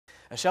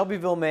A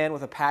Shelbyville man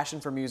with a passion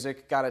for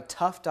music got a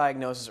tough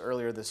diagnosis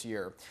earlier this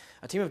year.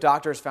 A team of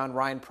doctors found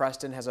Ryan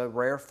Preston has a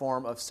rare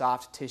form of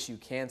soft tissue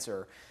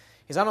cancer.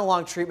 He's on a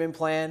long treatment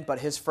plan, but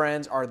his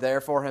friends are there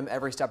for him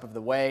every step of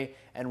the way.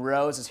 And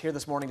Rose is here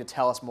this morning to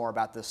tell us more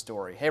about this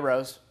story. Hey,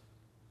 Rose.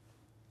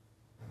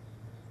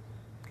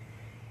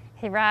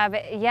 Hey, Rob.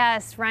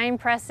 Yes, Ryan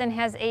Preston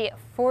has a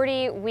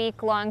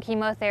 40-week-long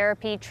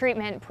chemotherapy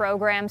treatment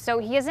program, so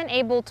he isn't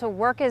able to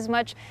work as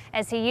much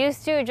as he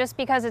used to just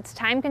because it's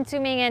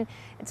time-consuming and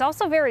it's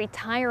also very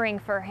tiring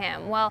for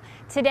him. Well,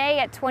 today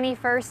at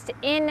 21st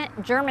in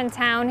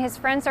Germantown, his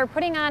friends are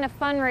putting on a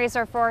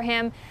fundraiser for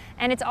him,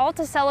 and it's all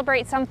to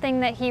celebrate something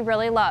that he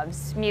really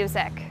loves,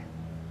 music.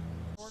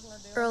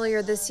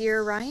 Earlier this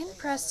year, Ryan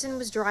Preston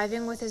was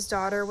driving with his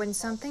daughter when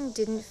something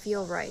didn't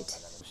feel right.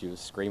 She was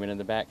screaming in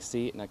the back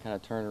seat, and I kind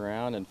of turned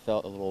around and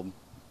felt a little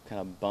kind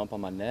of bump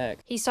on my neck.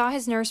 He saw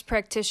his nurse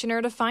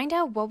practitioner to find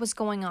out what was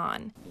going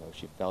on. You know,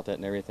 she felt it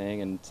and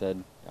everything and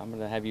said, "I'm going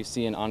to have you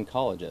see an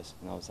oncologist."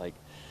 And I was like,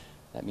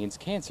 that means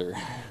cancer.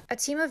 A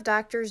team of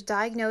doctors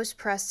diagnosed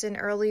Preston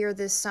earlier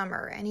this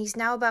summer, and he's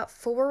now about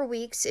 4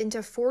 weeks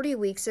into 40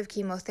 weeks of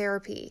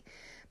chemotherapy.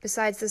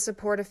 Besides the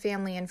support of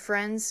family and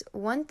friends,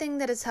 one thing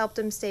that has helped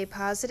him stay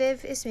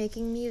positive is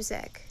making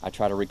music. I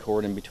try to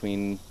record in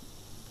between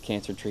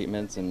cancer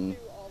treatments, and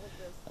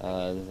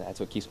that's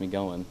what keeps me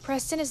going.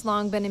 Preston has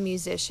long been a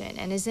musician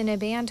and is in a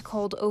band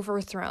called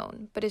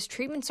Overthrown, but his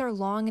treatments are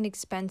long and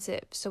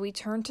expensive, so he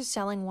turned to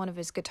selling one of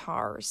his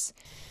guitars.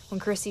 When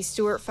Chrissy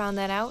Stewart found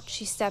that out,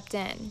 she stepped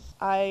in.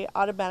 I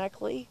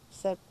automatically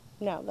said,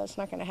 no, that's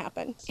not going to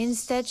happen.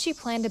 Instead, she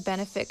planned a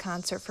benefit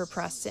concert for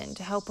Preston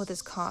to help with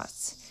his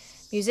costs.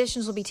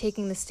 Musicians will be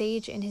taking the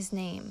stage in his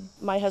name.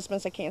 My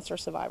husband's a cancer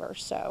survivor,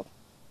 so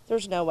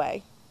there's no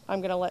way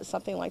I'm going to let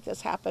something like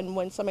this happen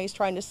when somebody's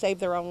trying to save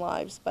their own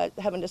lives, but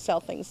having to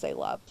sell things they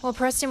love. While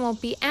Preston won't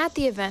be at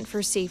the event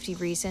for safety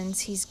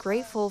reasons, he's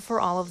grateful for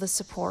all of the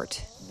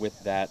support.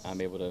 With that,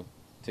 I'm able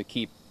to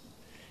keep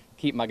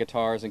my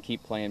guitars and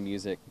keep playing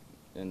music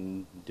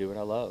and do what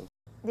I love.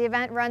 The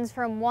event runs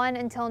from 1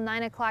 until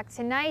 9 o'clock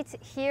tonight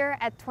here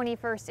at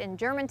 21st in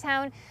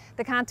Germantown.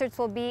 The concerts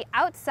will be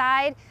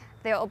outside.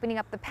 They're opening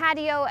up the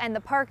patio and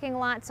the parking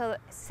lot, so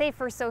safe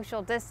for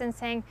social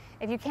distancing.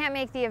 If you can't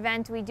make the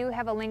event, we do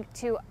have a link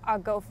to our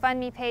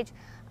GoFundMe page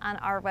on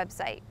our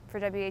website.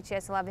 For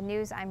WHAS 11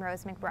 News, I'm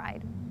Rose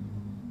McBride.